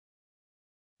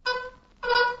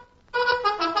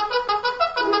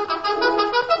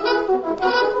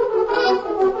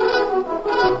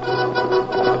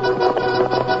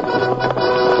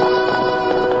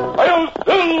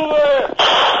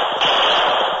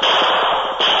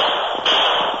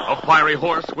fiery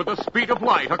horse with the speed of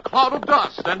light, a cloud of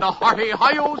dust, and a hearty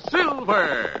hi-yo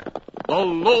Silver, the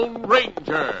Lone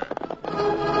Ranger.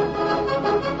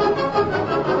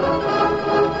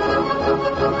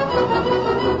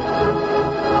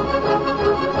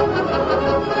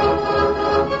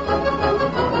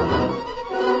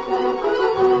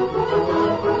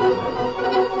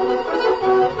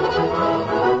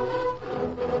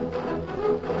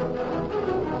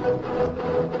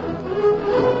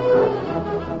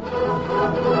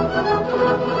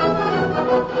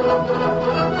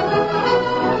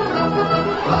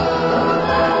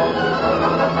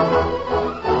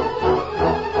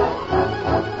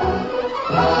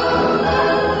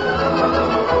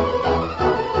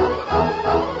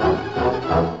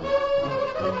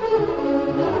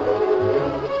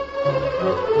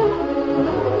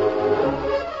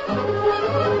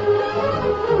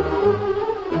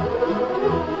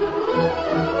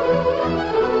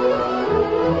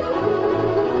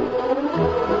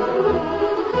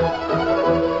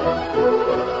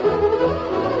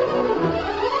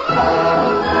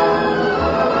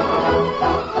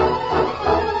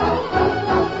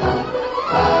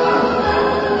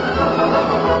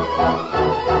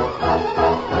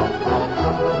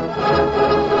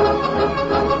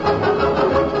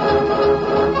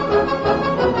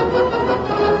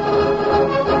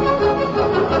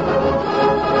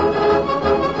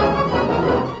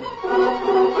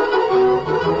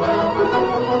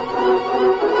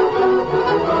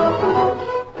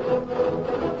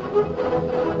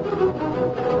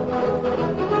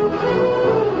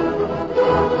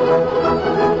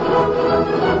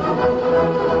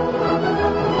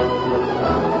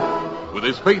 With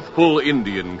his faithful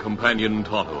Indian companion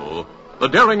Tonto, the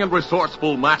daring and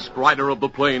resourceful masked rider of the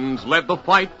plains led the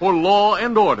fight for law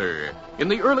and order in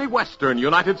the early western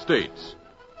United States.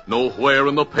 Nowhere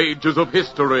in the pages of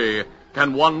history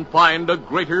can one find a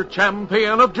greater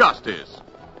champion of justice.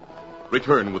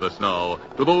 Return with us now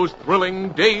to those thrilling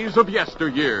days of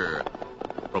yesteryear.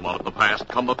 From out of the past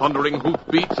come the thundering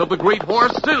hoofbeats of the great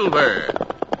horse Silver.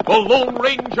 The Lone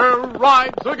Ranger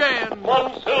rides again. Come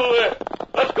on, Silver.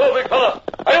 Let's go, big fella.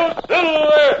 Hi-yo,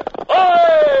 Silver!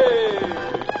 Hi!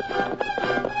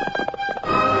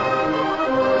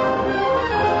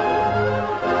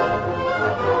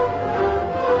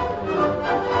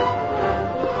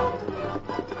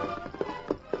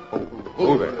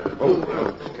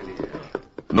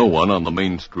 No one on the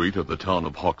main street of the town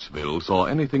of Hawksville saw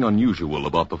anything unusual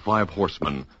about the 5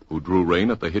 horsemen who drew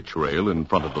rein at the hitch rail in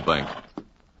front of the bank.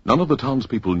 None of the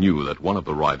townspeople knew that one of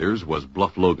the riders was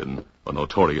Bluff Logan, a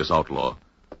notorious outlaw.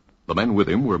 The men with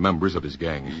him were members of his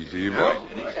gang. Easy, boy.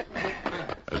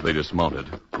 As they dismounted,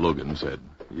 Logan said,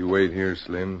 You wait here,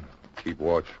 Slim. Keep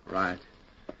watch. Right.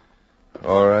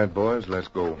 All right, boys, let's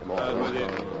go. Come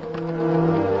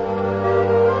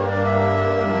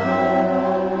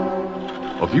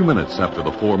A few minutes after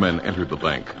the 4 men entered the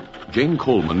bank, Jane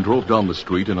Coleman drove down the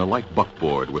street in a light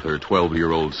buckboard with her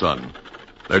 12-year-old son.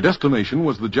 Their destination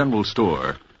was the general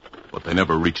store, but they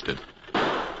never reached it.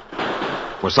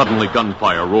 For suddenly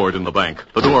gunfire roared in the bank.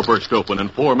 The door burst open and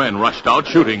 4 men rushed out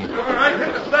shooting. All right,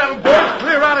 hit the saddle, boys.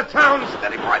 Clear out of town.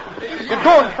 Steady, boy. You're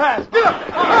going fast. Get up.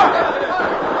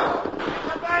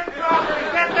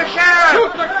 Get the sheriff.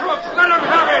 Shoot the crooks. Let them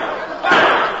have it.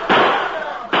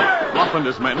 Bluff and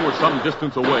his men were some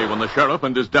distance away when the sheriff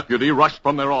and his deputy rushed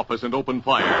from their office and opened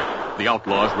fire. The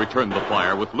outlaws returned the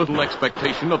fire with little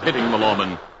expectation of hitting the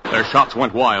lawmen. Their shots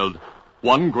went wild.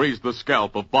 One grazed the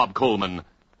scalp of Bob Coleman.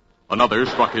 Another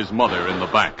struck his mother in the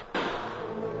back.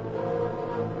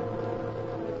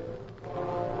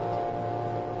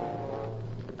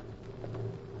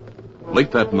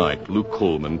 Late that night, Luke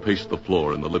Coleman paced the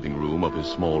floor in the living room of his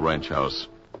small ranch house.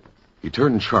 He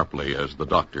turned sharply as the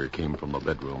doctor came from the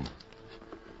bedroom.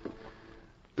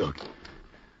 Doc,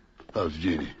 how's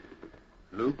Jeannie?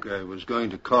 Luke, I was going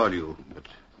to call you, but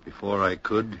before I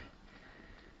could,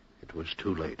 it was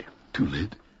too late. Too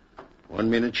late? 1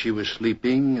 minute she was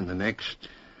sleeping, and the next,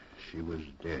 she was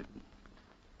dead.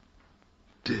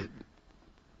 Dead?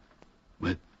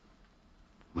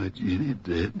 My Jeannie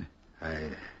dead?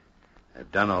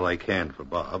 I've done all I can for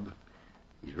Bob.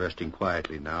 He's resting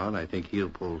quietly now, and I think he'll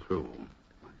pull through.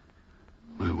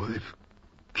 My wife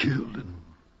killed and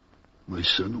my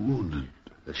son wounded.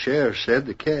 The sheriff said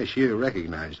the cashier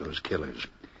recognized those killers.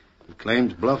 He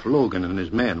claims Bluff Logan and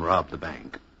his men robbed the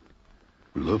bank.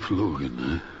 Bluff Logan,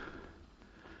 huh?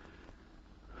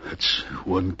 That's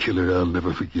one killer I'll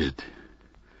never forget.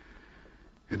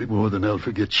 Any more than I'll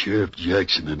forget Sheriff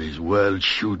Jackson and his wild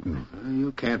shooting.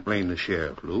 You can't blame the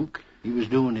sheriff, Luke. He was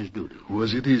doing his duty.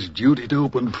 Was it his duty to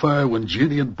open fire when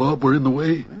Jenny and Bob were in the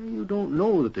way? You don't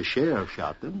know that the sheriff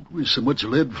shot them. With so much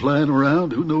lead flying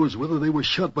around, who knows whether they were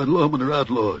shot by lawmen or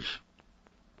outlaws.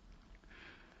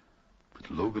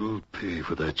 But Logan will pay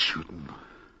for that shooting.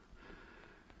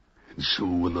 And so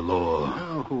will the law.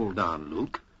 Now, hold on,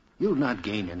 Luke. You'll not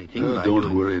gain anything by Don't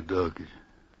doing... worry, Doc.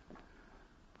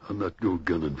 I'll not go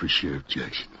gunning for Sheriff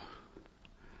Jackson.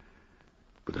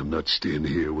 But I'm not staying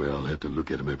here where I'll have to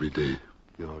look at him every day.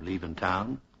 You're leaving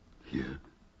town? Yeah.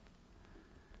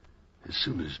 As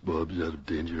soon as Bob's out of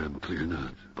danger, I'm clearing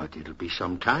out. But it'll be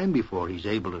some time before he's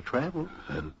able to travel.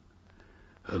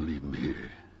 I'll leave him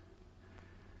here.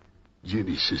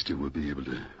 Jenny's sister will be able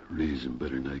to raise him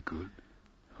better than I could.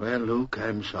 Well, Luke,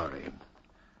 I'm sorry.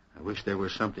 I wish there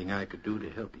was something I could do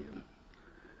to help you.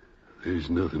 There's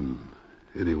nothing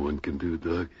anyone can do,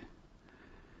 Doc.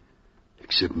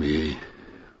 Except me.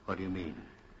 What do you mean?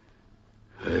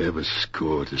 I have a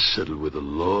score to settle with the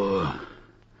law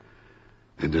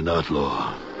and an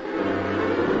outlaw.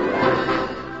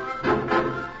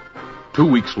 2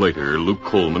 weeks later, Luke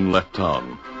Coleman left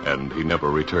town, and he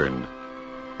never returned.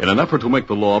 In an effort to make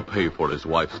the law pay for his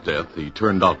wife's death, he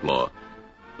turned outlaw.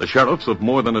 The sheriffs of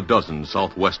more than a dozen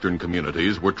southwestern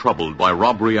communities were troubled by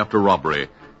robbery after robbery,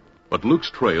 but Luke's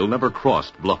trail never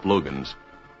crossed Bluff Logan's.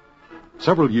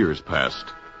 Several years passed,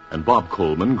 and Bob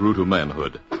Coleman grew to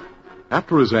manhood.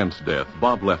 After his aunt's death,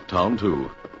 Bob left town,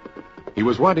 too. He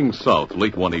was riding south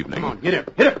late one evening. Come on, hit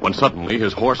it. When suddenly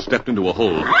his horse stepped into a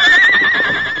hole.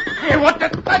 Hey, what the...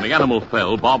 When the animal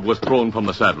fell, Bob was thrown from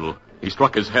the saddle. He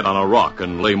struck his head on a rock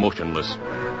and lay motionless.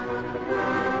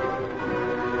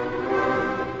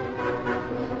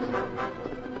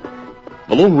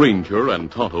 The Lone Ranger and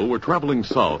Tonto were traveling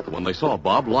south when they saw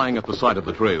Bob lying at the side of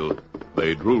the trail.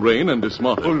 They drew rein and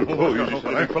dismounted.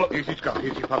 Easy, Scott.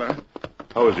 Easy, fella.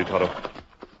 How is he, Tonto?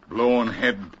 Blown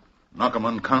head. Knock him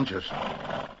unconscious.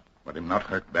 But him not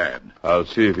hurt bad. I'll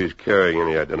see if he's carrying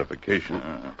any identification.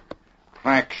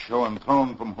 Tracks showing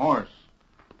thrown from horse.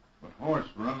 But horse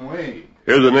run away.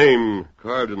 Here's a name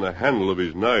carved in the handle of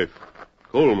his knife.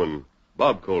 Coleman.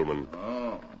 Bob Coleman.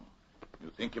 Oh.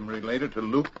 You think him related to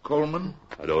Luke Coleman?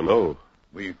 I don't know.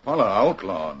 We follow an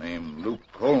outlaw named Luke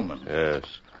Coleman. Yes.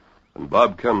 When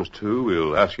Bob comes to,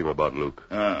 we'll ask him about Luke.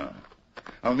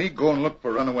 I'll need go and look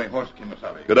for runaway horse,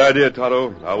 Kimasabi. Good idea,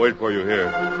 Tonto. I'll wait for you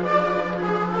here.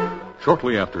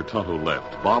 Shortly after Tonto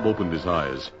left, Bob opened his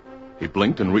eyes. He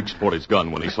blinked and reached for his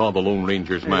gun when he saw the Lone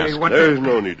Ranger's mask. There's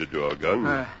no need to draw a gun.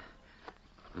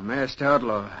 The masked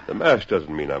outlaw. The mask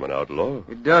doesn't mean I'm an outlaw.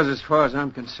 It does as far as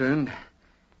I'm concerned.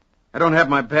 I don't have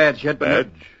my badge yet, but...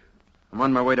 Badge? I'm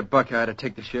on my way to Buckeye to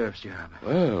take the sheriff's job.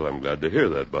 Well, I'm glad to hear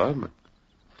that, Bob.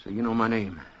 So you know my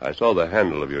name? I saw the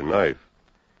handle of your knife.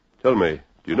 Tell me,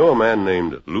 do you know a man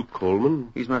named Luke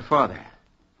Coleman? He's my father.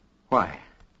 Why?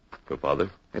 Your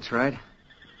father? That's right.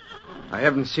 I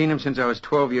haven't seen him since I was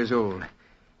 12 years old.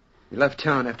 He left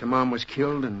town after Mom was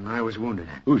killed and I was wounded.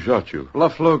 Who shot you?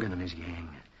 Bluff Logan and his gang.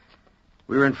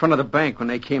 We were in front of the bank when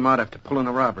they came out after pulling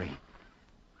a robbery.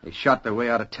 They shot their way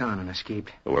out of town and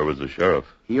escaped. Where was the sheriff?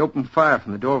 He opened fire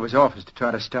from the door of his office to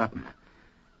try to stop him.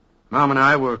 Mom and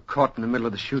I were caught in the middle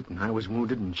of the shooting. I was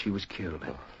wounded and she was killed.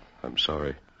 Oh, I'm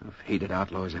sorry. I've hated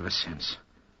outlaws ever since.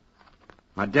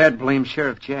 My dad blamed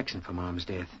Sheriff Jackson for Mom's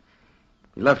death.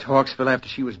 He left Hawksville after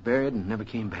she was buried and never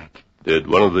came back. Did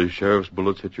one of the sheriff's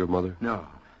bullets hit your mother? No.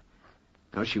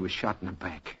 No, she was shot in the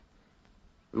back.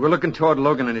 We were looking toward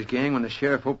Logan and his gang when the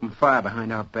sheriff opened fire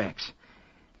behind our backs.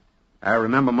 I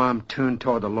remember Mom turned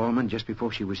toward the lawman just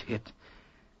before she was hit.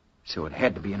 So it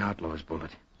had to be an outlaw's bullet.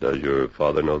 Does your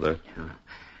father know that? Yeah.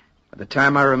 By the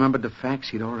time I remembered the facts,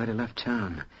 he'd already left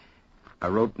town. I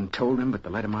wrote and told him, but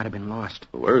the letter might have been lost.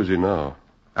 Where is he now?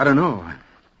 I don't know.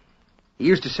 He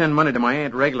used to send money to my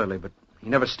aunt regularly, but he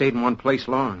never stayed in one place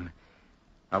long.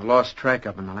 I've lost track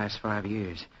of him in the last 5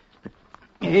 years.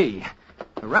 Hey,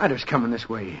 the rider's coming this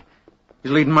way.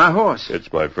 He's leading my horse.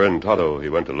 It's my friend Tonto. He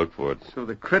went to look for it. So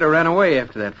the critter ran away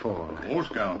after that fall. Oh,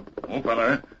 Scout. Oh,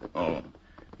 fella. Oh.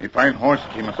 A fine horse,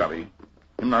 Kimasabi.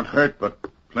 Him not hurt, but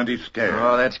plenty scared.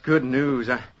 Oh, that's good news.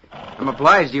 I'm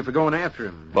obliged to you for going after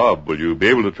him. Bob, will you be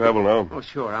able to travel now? Oh,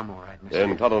 sure, I'm all right, mister.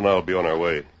 Then Tonto and I will be on our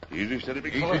way. Easy, steady,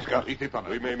 big fella. Easy, Scout. Easy, fella.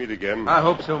 We may meet again. I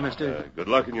hope so, mister. Good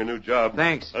luck in your new job.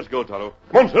 Thanks. Let's go, Tonto.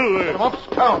 Come on, Silver. Come up,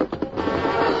 Scout.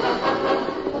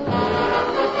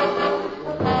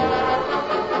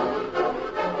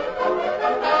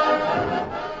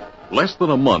 Less than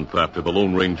a month after the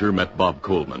Lone Ranger met Bob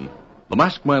Coleman, the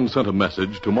masked man sent a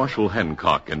message to Marshal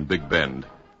Hancock in Big Bend.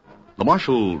 The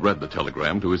marshal read the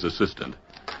telegram to his assistant,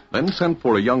 then sent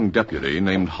for a young deputy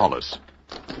named Hollis.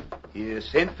 You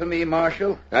sent for me,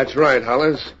 Marshal? That's right,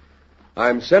 Hollis.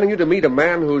 I'm sending you to meet a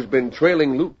man who's been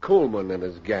trailing Luke Coleman and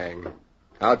his gang.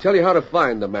 I'll tell you how to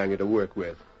find the man you're to work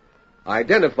with.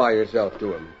 Identify yourself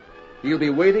to him. He'll be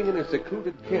waiting in a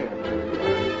secluded camp.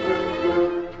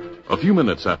 A few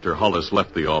minutes after Hollis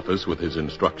left the office with his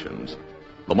instructions,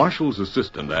 the marshal's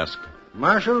assistant asked,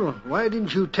 Marshal, why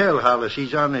didn't you tell Hollis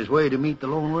he's on his way to meet the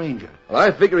Lone Ranger? Well,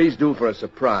 I figure he's due for a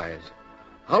surprise.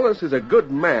 Hollis is a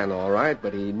good man, all right,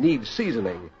 but he needs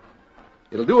seasoning.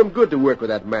 It'll do him good to work with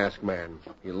that masked man.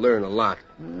 He'll learn a lot.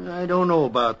 I don't know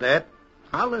about that.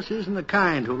 Hollis isn't the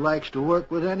kind who likes to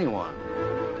work with anyone.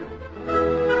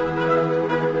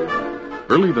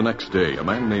 Early the next day, a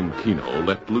man named Keno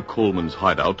left Luke Coleman's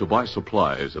hideout to buy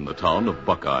supplies in the town of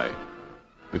Buckeye.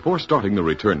 Before starting the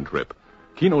return trip,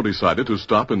 Keno decided to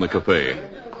stop in the cafe.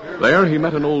 There he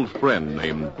met an old friend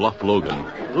named Bluff Logan.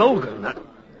 Logan?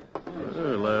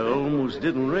 Well, I almost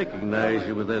didn't recognize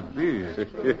you with that beard.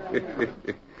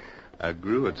 I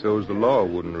grew it so's the law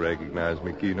wouldn't recognize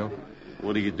me, Keno.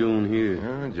 What are you doing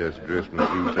here? Just drifting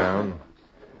through town.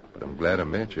 But I'm glad I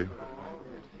met you.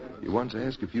 You once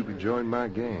asked if you could join my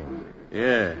gang.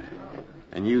 Yeah,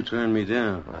 and you turned me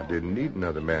down. I didn't need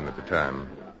another man at the time.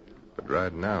 But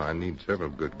right now, I need several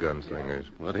good gunslingers.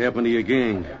 What happened to your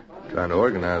gang? Trying to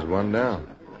organize one now.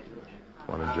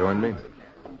 Want to join me?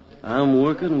 I'm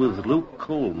working with Luke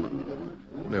Coleman.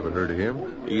 Never heard of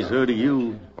him? He's heard of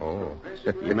you. Oh.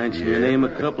 He mentioned your name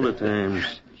a couple of times.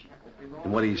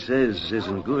 And what he says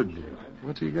isn't good.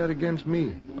 What's he got against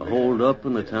me? A hold-up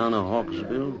in the town of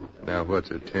Hawksville. Now, what's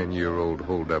a 10-year-old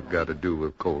hold-up got to do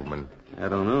with Coleman? I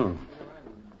don't know.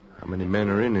 How many men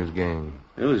are in his gang?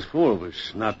 There was 4 of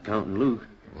us, not counting Luke.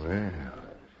 Well,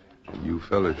 you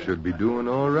fellas should be doing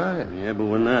all right. Yeah, but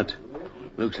we're not.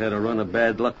 Luke's had a run of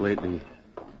bad luck lately.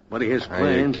 What are his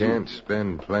plans? You can't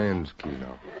spend plans,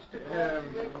 Keno.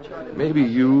 Maybe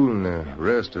you and the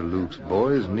rest of Luke's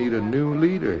boys need a new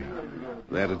leader.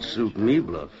 That'd suit me,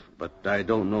 Bluff, but I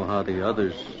don't know how the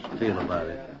others feel about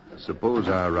it. Suppose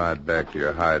I ride back to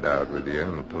your hideout with you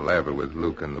and palaver with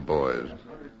Luke and the boys.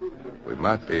 We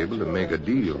might be able to make a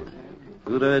deal.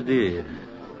 Good idea.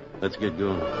 Let's get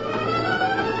going.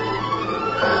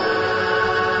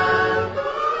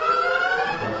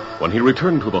 When he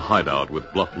returned to the hideout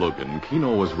with Bluff Logan,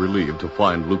 Keno was relieved to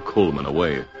find Luke Coleman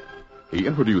away. He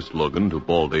introduced Logan to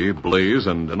Baldy, Blaze,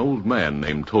 and an old man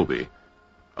named Toby.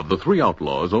 Of the 3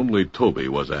 outlaws, only Toby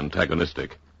was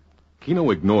antagonistic.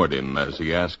 Keno ignored him as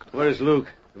he asked, Where's Luke?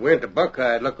 We went to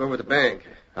Buckeye to look over the bank.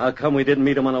 How come we didn't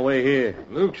meet him on the way here?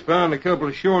 Luke's found a couple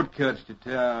of shortcuts to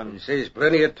town. He says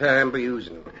plenty of time for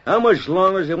using them. How much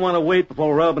longer does he want to wait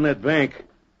before robbing that bank?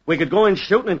 We could go in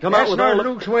shooting and come out with all... That's not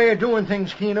Luke's way of doing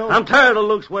things, Keno. I'm tired of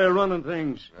Luke's way of running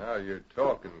things. Now you're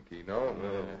talking,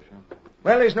 Keno.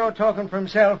 Well, he's not talking for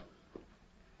himself.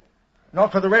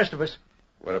 Not for the rest of us.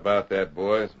 What about that,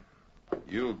 boys?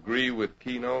 You agree with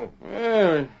Keno?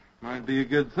 Well, it might be a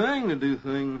good thing to do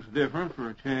things different for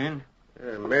a change.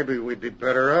 Maybe we'd be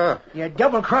better off. You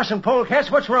double-crossing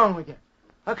polecats, what's wrong with you?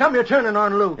 How come you're turning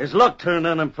on Luke? His luck turned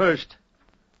on him first.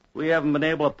 We haven't been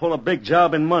able to pull a big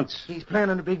job in months. He's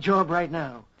planning a big job right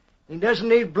now. He doesn't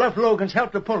need Bluff Logan's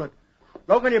help to pull it.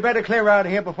 Logan, you better clear out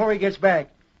of here before he gets back.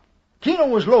 Keno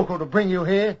was local to bring you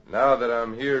here. Now that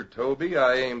I'm here, Toby,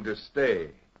 I aim to stay.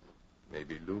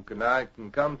 Maybe Luke and I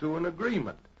can come to an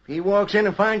agreement. If he walks in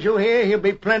and finds you here, he'll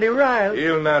be plenty riled.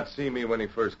 He'll not see me when he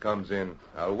first comes in.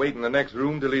 I'll wait in the next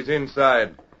room till he's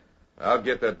inside. I'll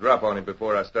get that drop on him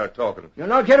before I start talking. You'll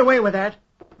not get away with that.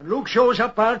 When Luke shows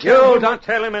up, I'll tell him... Don't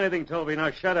tell him anything, Toby. Now,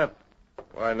 shut up.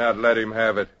 Why not let him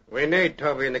have it? We need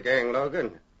Toby in the gang,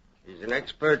 Logan. He's an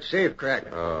expert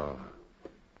safecracker. Oh.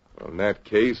 Well, in that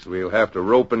case, we'll have to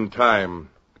rope in time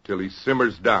till he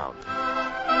simmers down.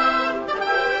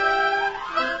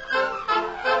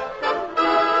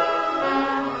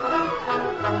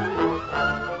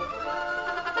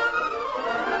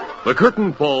 The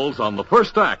curtain falls on the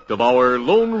first act of our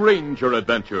Lone Ranger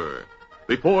adventure.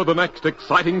 Before the next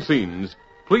exciting scenes,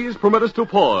 please permit us to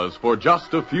pause for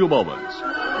just a few moments.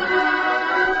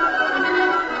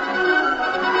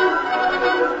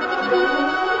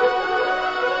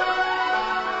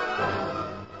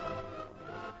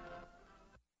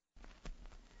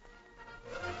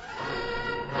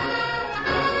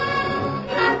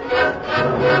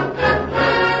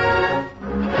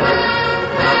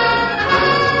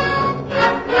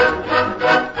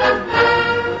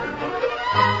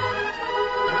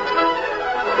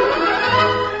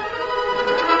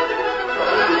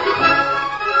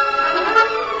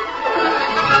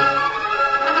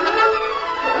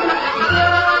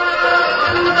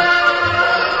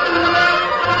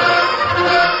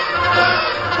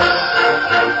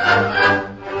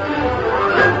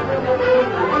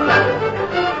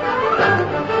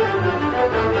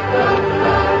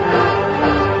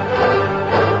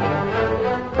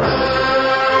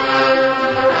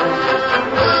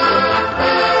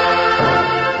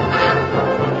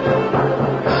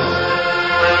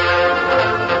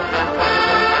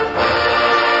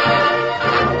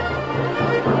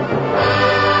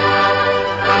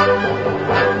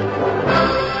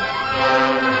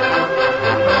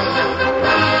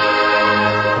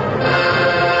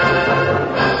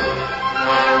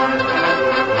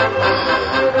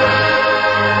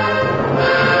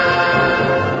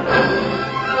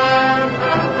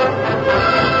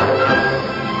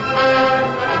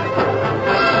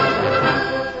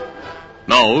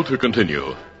 Now to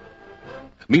continue.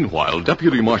 Meanwhile,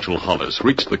 Deputy Marshal Hollis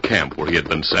reached the camp where he had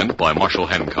been sent by Marshal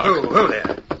Hancock. Oh,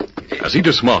 there. As he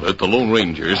dismounted, the Lone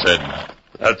Ranger said,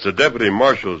 That's the deputy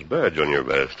marshal's badge on your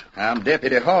vest. I'm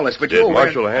Deputy Hollis, but Did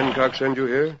Marshal Hancock send you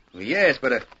here? Well, yes,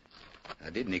 but I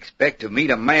didn't expect to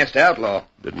meet a masked outlaw.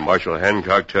 Didn't Marshal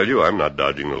Hancock tell you I'm not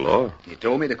dodging the law? He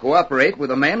told me to cooperate with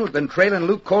a man who's been trailing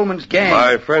Luke Coleman's gang.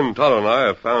 My friend Todd and I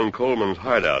have found Coleman's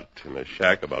hideout in a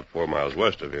shack about 4 miles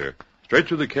west of here, straight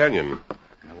through the canyon.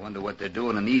 I wonder what they're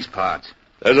doing in these parts.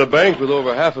 There's a bank with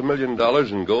over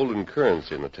 $500,000 in gold and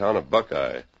currency in the town of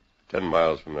Buckeye, 10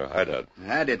 miles from their hideout.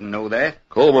 I didn't know that.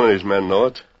 Coleman and his men know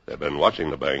it. They've been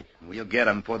watching the bank. We'll get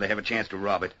them before they have a chance to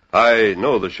rob it. I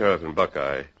know the sheriff in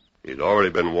Buckeye. He's already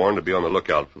been warned to be on the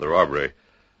lookout for the robbery.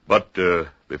 But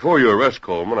before you arrest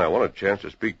Coleman, I want a chance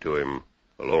to speak to him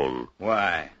alone.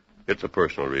 Why? It's a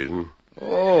personal reason.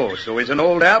 Oh, so he's an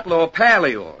old outlaw pal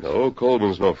of yours. No,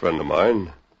 Coleman's no friend of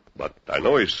mine. But I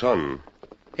know his son.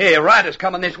 Hey, a rider's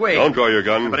coming this way. Don't draw your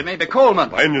gun. But it may be Coleman.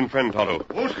 My Indian friend, Tonto.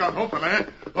 Oh, Scott, oh, fella.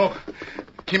 Oh,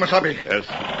 Kimasabi.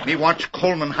 Yes? Me watch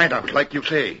Coleman hideout, like you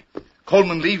say.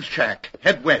 Coleman leaves shack,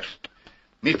 head west.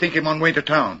 Me think him on way to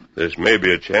town. This may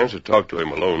be a chance to talk to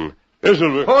him alone. Here,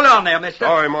 Silver. Hold on there, mister.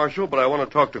 Sorry, Marshal, but I want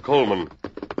to talk to Coleman.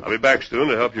 I'll be back soon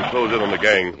to help you close in on the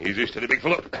gang. Easy, steady, big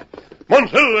fella. Come on,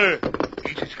 Silver.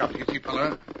 Easy, Scott, easy,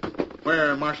 fella.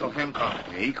 Where Marshal Hancock?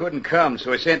 He couldn't come,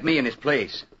 so he sent me in his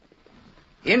place.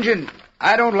 Injun,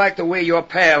 I don't like the way your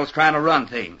pal's trying to run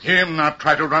things. Him not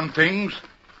try to run things.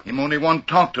 Him only want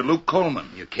talk to Luke Coleman.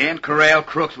 You can't corral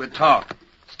crooks with talk.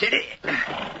 Steady.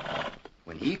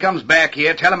 When he comes back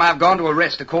here, tell him I've gone to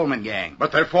arrest the Coleman gang.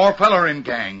 But they're 4 feller in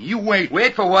gang. You wait.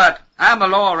 Wait for what? I'm the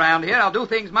law around here. I'll do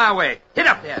things my way. Hit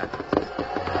up there.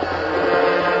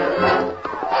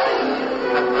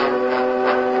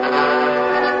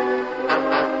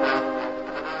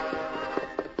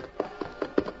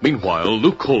 Meanwhile,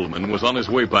 Luke Coleman was on his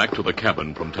way back to the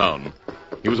cabin from town.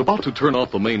 He was about to turn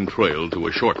off the main trail to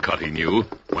a shortcut he knew,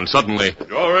 when suddenly...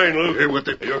 Draw rein, Luke. Here with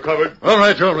it. You're covered. All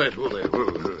right. Whoa there.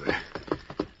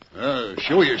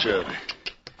 Show yourself.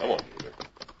 Come on.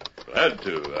 Glad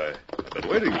to. I've been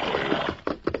waiting for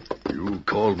you. You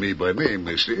called me by name,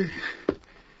 mister.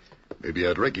 Maybe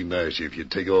I'd recognize you if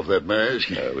you'd take off that mask.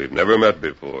 We've never met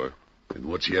before. And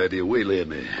what's the idea of waylaying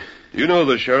me? You know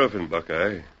the sheriff in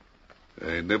Buckeye?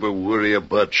 I never worry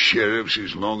about sheriffs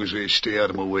as long as they stay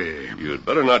out of my way. You'd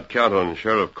better not count on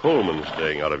Sheriff Coleman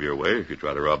staying out of your way if you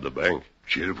try to rob the bank.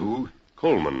 Sheriff who?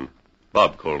 Coleman.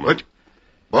 Bob Coleman. What?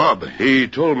 Bob? He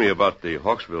told me about the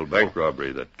Hawksville bank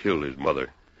robbery that killed his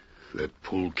mother. That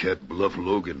polecat Bluff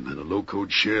Logan and a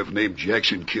low-code sheriff named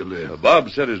Jackson killed her. Bob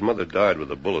said his mother died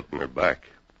with a bullet in her back.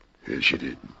 Yes, she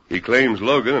did. He claims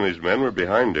Logan and his men were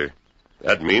behind her.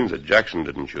 That means that Jackson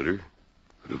didn't shoot her.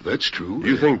 But if that's true... Do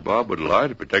you think Bob would lie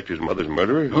to protect his mother's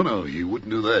murderer? No, he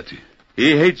wouldn't do that.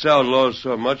 He hates outlaws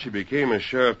so much he became a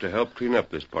sheriff to help clean up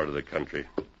this part of the country.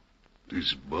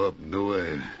 Does Bob know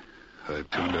I've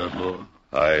turned outlaw?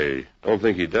 I don't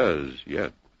think he does,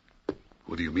 yet.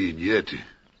 What do you mean, yet?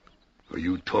 Are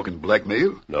you talking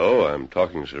blackmail? No, I'm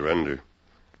talking surrender.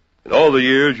 In all the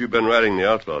years you've been riding the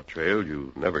outlaw trail,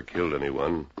 you've never killed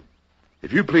anyone.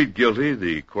 If you plead guilty,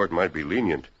 the court might be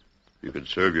lenient. You could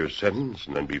serve your sentence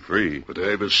and then be free. But I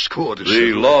have a score to settle. The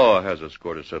settle. law has a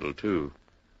score to settle, too.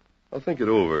 I'll think it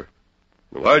over.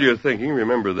 And while you're thinking,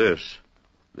 remember this.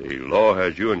 The law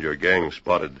has you and your gang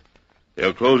spotted.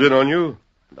 They'll close in on you,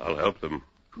 and I'll help them.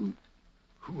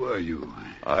 Who are you?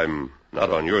 I'm not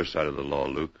on your side of the law,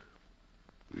 Luke.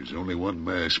 There's only one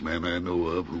masked man I know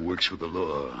of who works for the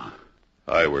law.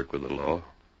 I work with the law.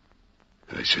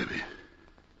 I see.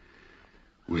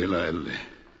 Well,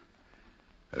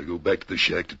 I'll go back to the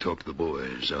shack to talk to the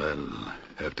boys. I'll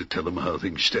have to tell them how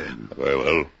things stand. Very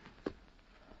well.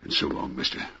 And so long,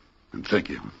 mister. And thank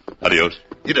you. Adios.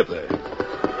 Get up there.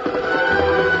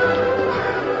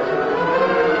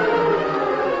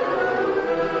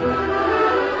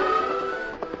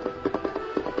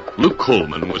 Luke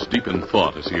Coleman was deep in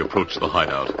thought as he approached the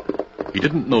hideout. He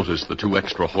didn't notice the 2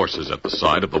 extra horses at the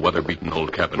side of the weather-beaten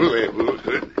old cabin.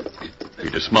 He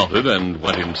dismounted and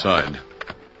went inside.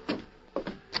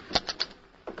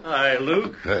 Hi,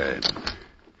 Luke. Hi.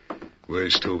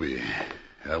 Where's Toby?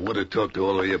 I want to talk to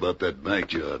all of you about that bank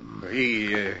job.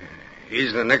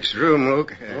 He's the next room,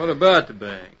 Luke. What about the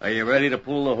bank? Are you ready to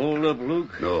pull the hold up,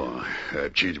 Luke? No,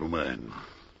 I've changed my mind.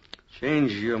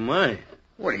 Change your mind?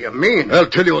 What do you mean? I'll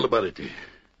tell you all about it.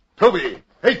 Toby!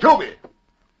 Hey, Toby!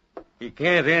 He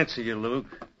can't answer you, Luke.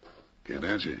 Can't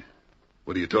answer?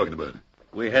 What are you talking about?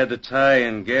 We had to tie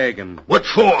and gag him. What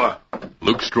for?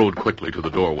 Luke strode quickly to the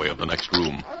doorway of the next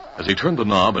room. As he turned the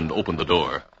knob and opened the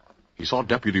door, he saw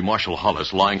Deputy Marshal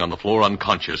Hollis lying on the floor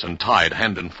unconscious and tied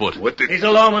hand and foot. He's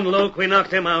a lawman, Luke. We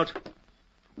knocked him out.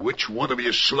 Which one of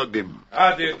you slugged him?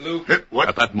 I did, Luke. What?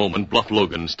 At that moment, Bluff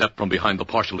Logan stepped from behind the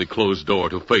partially closed door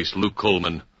to face Luke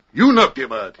Coleman. You knocked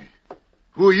him out.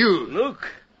 Who are you? Luke?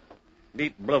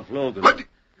 Beat Bluff Logan. What?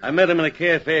 I met him in a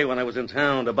cafe when I was in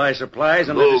town to buy supplies,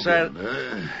 and Logan, I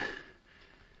decided...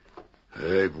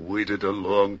 I've waited a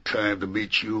long time to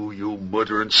meet you, you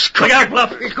murdering scum. Look out,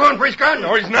 Bluff! He's going for his gun.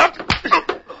 No, he's not.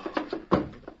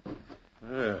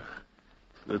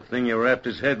 Good thing you wrapped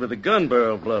his head with a gun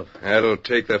barrel, Bluff. That'll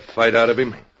take the fight out of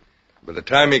him. By the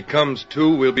time he comes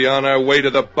to, we'll be on our way to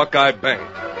the Buckeye Bank.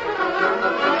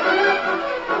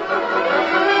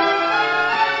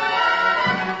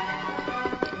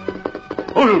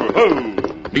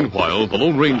 Meanwhile, the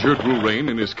Lone Ranger drew rein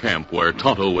in his camp where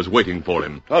Tonto was waiting for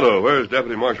him. Tonto, where's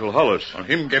Deputy Marshal Hollis? Well,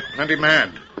 him get plenty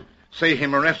mad. Say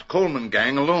him arrest Coleman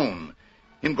gang alone.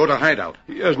 Him go to hideout.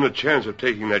 He hasn't a chance of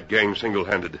taking that gang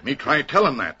single-handed. Me try tell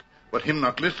him that, but him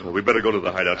not listen. Well, we better go to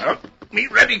the hideout. Me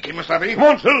ready, Kimasabi. Come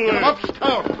on, Silver. Get him up,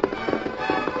 stout.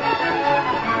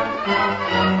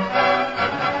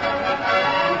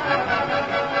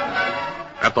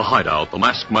 At the hideout, the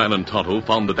masked man and Tonto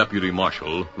found the deputy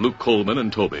marshal, Luke Coleman,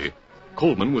 and Toby.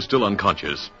 Coleman was still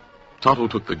unconscious. Tonto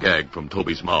took the gag from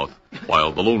Toby's mouth,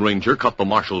 while the Lone Ranger cut the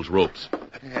marshal's ropes.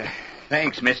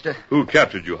 Thanks, mister. Who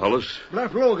captured you, Hollis?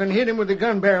 Bluff Logan hit him with a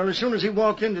gun barrel as soon as he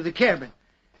walked into the cabin.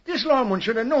 This lawman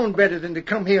should have known better than to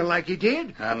come here like he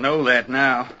did. I know that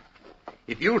now.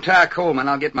 If you'll tie Coleman,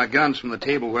 I'll get my guns from the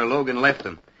table where Logan left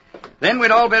them. Then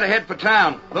we'd all better head for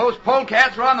town. Those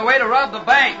polecats are on the way to rob the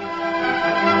bank.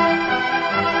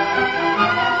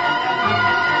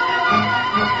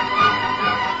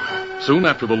 Soon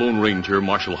after the Lone Ranger,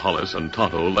 Marshal Hollis, and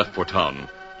Tonto left for town,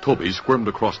 Toby squirmed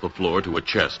across the floor to a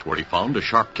chest where he found a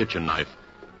sharp kitchen knife.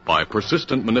 By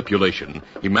persistent manipulation,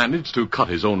 he managed to cut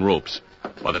his own ropes.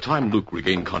 By the time Luke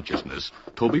regained consciousness,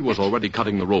 Toby was already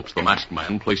cutting the ropes the masked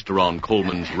man placed around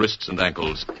Coleman's wrists and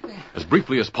ankles. As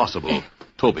briefly as possible,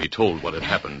 Toby told what had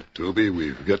happened. Toby,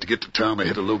 we've got to get to town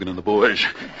ahead of Logan and the boys.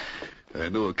 I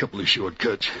know a couple of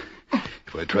shortcuts.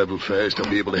 If I travel fast, I'll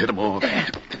be able to hit them off.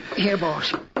 Here,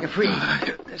 boss. You're free.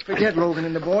 Let's forget Logan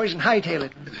and the boys and hightail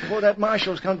it before that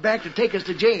marshal's come back to take us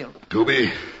to jail.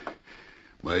 Toby,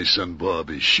 my son Bob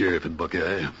is sheriff in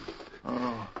Buckeye.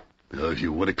 Oh. Now, if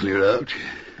you want to clear out...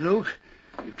 Luke,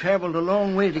 you've traveled a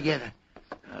long way together.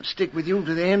 I'll stick with you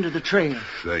to the end of the trail.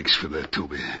 Thanks for that,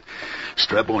 Toby.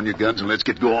 Strap on your guns and let's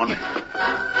get going.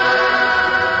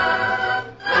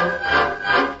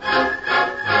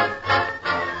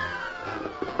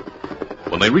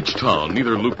 When they reached town,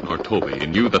 neither Luke nor Toby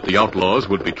knew that the outlaws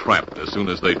would be trapped as soon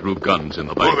as they drew guns in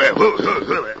the bank.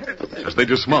 As they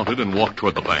dismounted and walked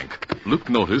toward the bank, Luke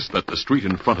noticed that the street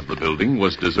in front of the building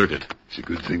was deserted. It's a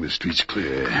good thing the street's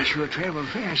clear. You sure traveled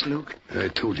fast, Luke. I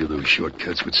told you those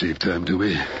shortcuts would save time,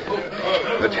 Toby.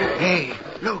 But... Hey,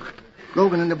 look.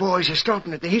 Logan and the boys are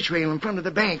stopping at the hitch rail in front of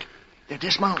the bank. They're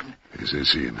dismounting. Yes, I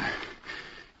see him.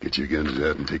 Get your guns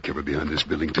out and take cover behind this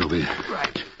building, Toby.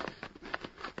 Right.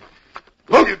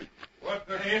 Logan! What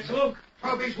the hell's Luke?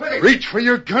 Toby's with it. Reach for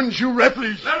your guns, you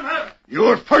rattlies. Let him have.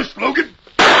 You're first, Logan.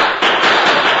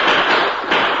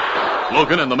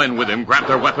 Logan and the men with him grabbed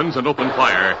their weapons and opened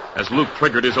fire. As Luke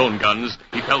triggered his own guns,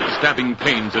 he felt stabbing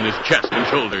pains in his chest and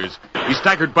shoulders. He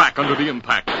staggered back under the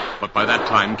impact, but by that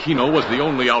time, Keno was the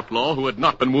only outlaw who had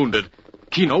not been wounded.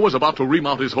 Keno was about to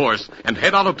remount his horse and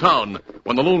head out of town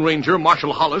when the Lone Ranger,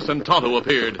 Marshal Hollis, and Tonto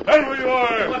appeared. There you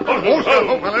are!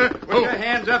 fella. Put your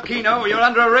hands up, Keno. You're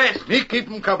under arrest. Me keep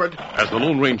him covered. As the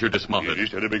Lone Ranger dismounted, Easy,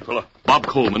 steady, big fella. Bob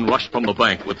Coleman rushed from the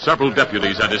bank with several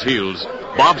deputies at his heels.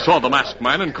 Bob saw the masked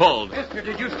man and called. Mister,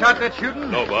 did you start that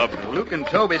shooting? No, Bob. Luke and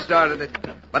Toby started it,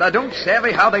 but I don't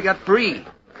savvy how they got free.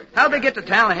 How'd they get to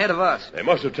town ahead of us? They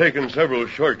must have taken several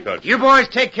shortcuts. You boys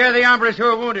take care of the hombres who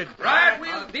are wounded. Right,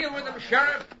 we'll deal with them,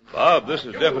 Sheriff. Bob, this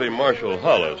is Deputy Marshal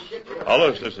Hollis.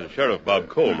 Hollis, this is Sheriff Bob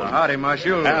Coleman. Howdy,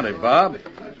 Marshal. Howdy, Bob.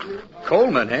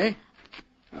 Coleman, eh?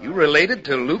 You related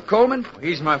to Luke Coleman?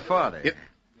 He's my father.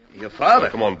 Your father?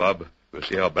 Come on, Bob. We'll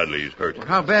see how badly he's hurt. Well,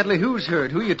 how badly who's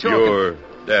hurt? Who you talking? Your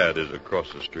dad is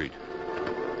across the street.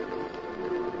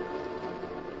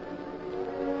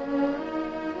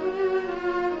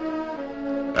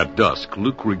 At dusk,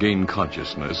 Luke regained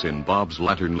consciousness in Bob's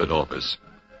lantern-lit office.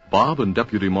 Bob and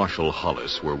Deputy Marshal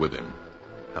Hollis were with him.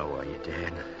 How are you,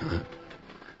 Dad?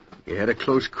 You had a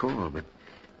close call, but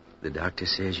the doctor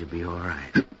says you'll be all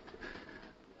right.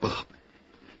 Bob,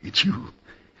 it's you.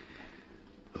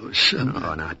 Oh, son.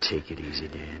 Oh, now take it easy,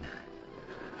 Dad.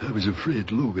 I was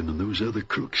afraid Logan and those other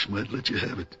crooks might let you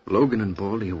have it. Logan and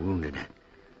Baldy are wounded,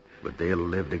 but they'll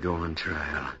live to go on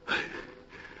trial.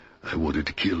 I wanted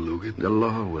to kill Logan. The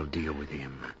law will deal with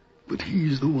him. But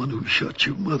he's the one who shot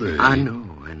your mother. I know.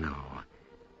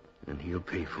 And he'll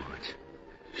pay for it.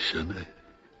 Son,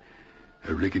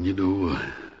 I reckon you know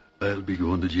I'll be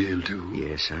going to jail, too.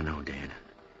 Yes, I know, Dad.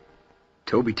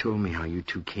 Toby told me how you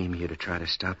two came here to try to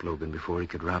stop Logan before he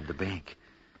could rob the bank.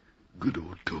 Good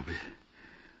old Toby.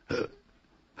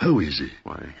 How is he?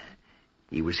 Why,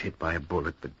 he was hit by a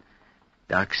bullet, but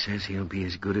Doc says he'll be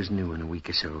as good as new in a week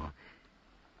or so.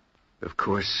 Of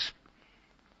course,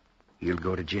 he'll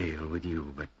go to jail with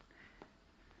you, but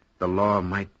the law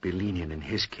might be lenient in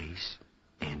his case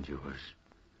and yours.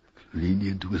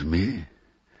 Lenient with me?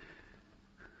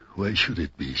 Why should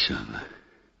it be, son?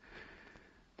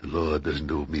 The law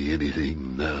doesn't owe me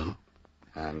anything now.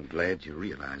 I'm glad you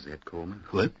realize that, Coleman.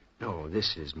 What? No,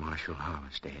 this is Marshal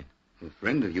Hollis, Dad. A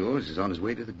friend of yours is on his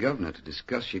way to the governor to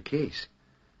discuss your case.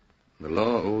 The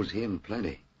law owes him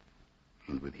plenty.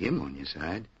 And with him on your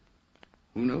side,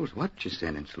 who knows what your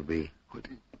sentence will be.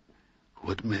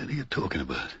 What man are you talking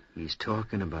about? He's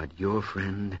talking about your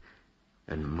friend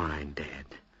and mine, Dad.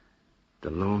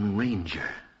 The Lone Ranger.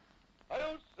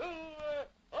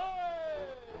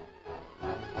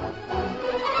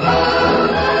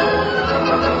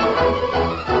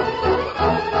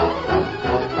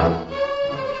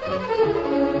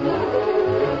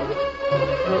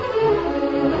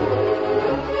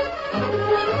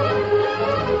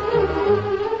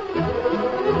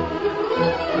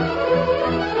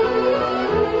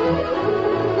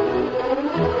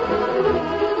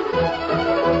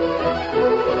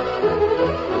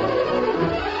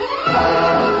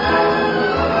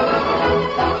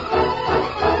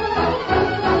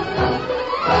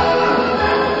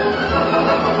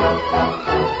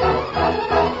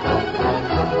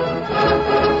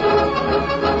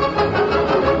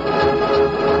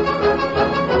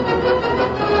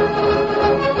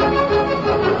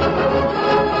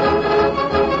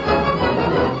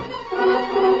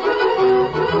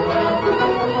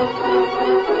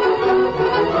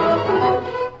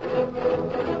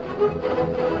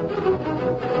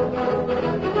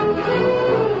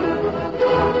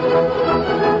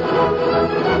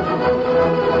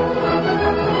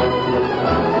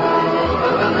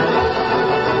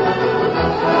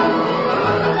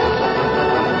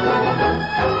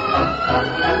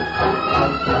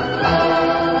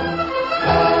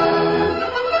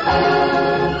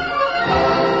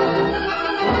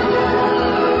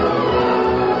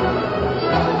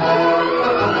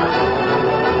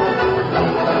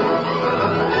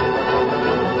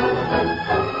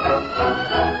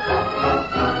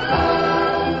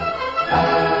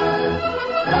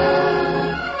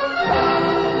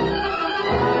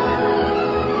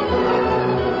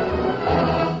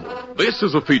 This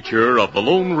is a feature of the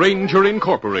Lone Ranger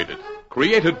Incorporated,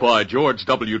 created by George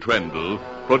W. Trendle,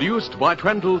 produced by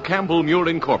Trendle Campbell Muir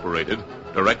Incorporated,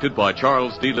 directed by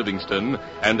Charles D. Livingston,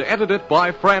 and edited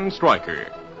by Fran Stryker.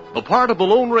 The part of the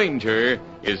Lone Ranger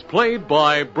is played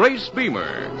by Brace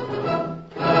Beamer.